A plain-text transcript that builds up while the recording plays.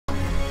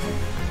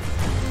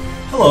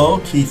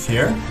Hello, Keith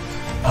here.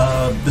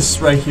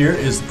 This right here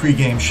is the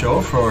pregame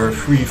show for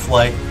Free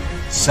Flight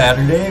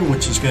Saturday,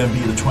 which is going to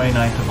be the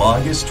 29th of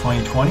August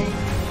 2020.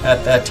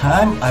 At that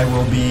time, I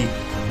will be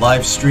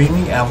live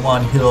streaming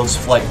Avalon Hills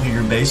Flight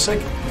Leader Basic.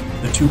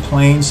 The two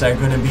planes that are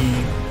going to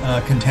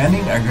be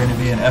contending are going to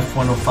be an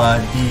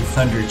F-105D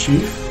Thunder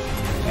Chief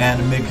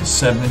and a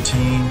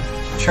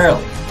MiG-17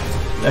 Charlie.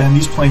 And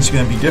these planes are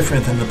going to be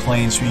different than the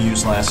planes we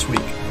used last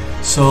week.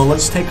 So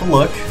let's take a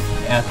look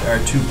at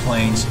our two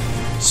planes.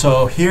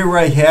 So here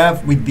I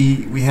have we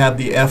have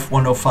the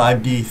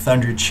F-105D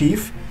Thunder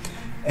Chief,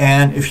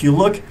 and if you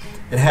look,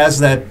 it has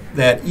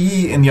that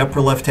E in the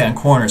upper left-hand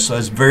corner, so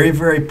it's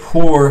very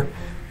poor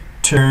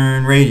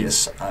turn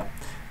radius.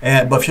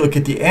 But if you look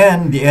at the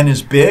N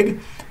is big.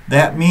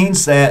 That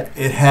means that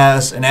it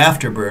has an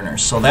afterburner.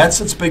 So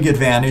that's its big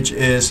advantage,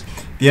 is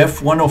the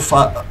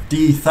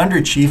F-105D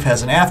Thunder Chief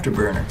has an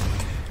afterburner.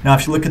 Now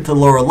if you look at the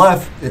lower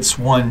left, it's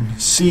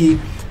 1C.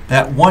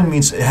 That 1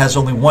 means it has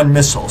only one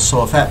missile.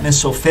 So if that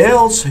missile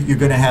fails, you're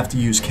going to have to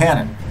use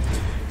cannon.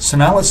 So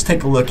now let's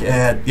take a look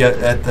at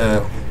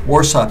the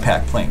Warsaw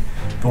Pact plane.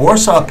 The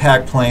Warsaw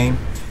Pact plane,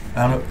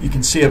 I don't know if you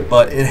can see it,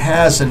 but it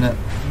has a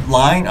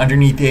line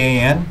underneath the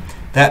AN.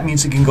 That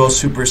means it can go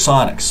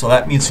supersonic. So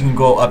that means it can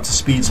go up to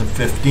speeds of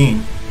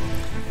 15.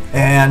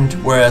 And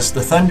whereas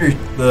the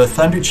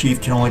Thunder Chief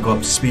can only go up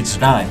to speeds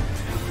of 9.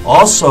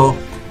 Also,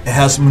 it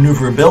has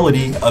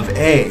maneuverability of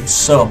A.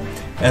 So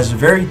it has a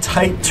very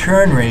tight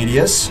turn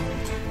radius.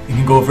 It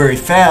can go very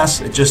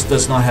fast. It just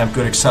does not have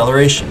good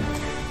acceleration.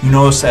 You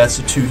notice that's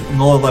a 2 in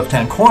the lower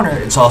left-hand corner.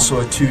 It's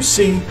also a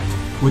 2C,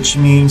 which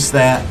means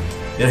that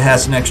it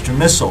has an extra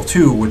missile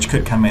too, which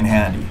could come in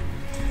handy.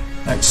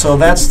 Right, so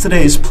that's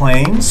today's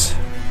planes,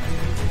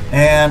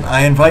 and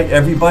I invite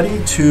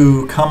everybody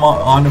to come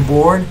on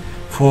board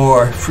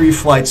for Free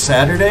Flight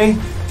Saturday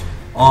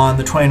on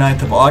the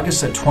 29th of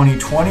August at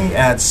 2020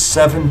 at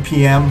 7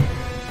 p.m.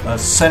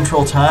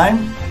 Central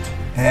Time.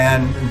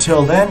 And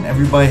until then,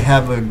 everybody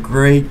have a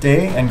great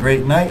day and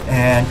great night,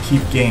 and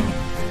keep gaming.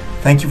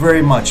 Thank you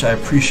very much. I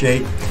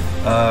appreciate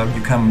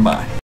you coming by.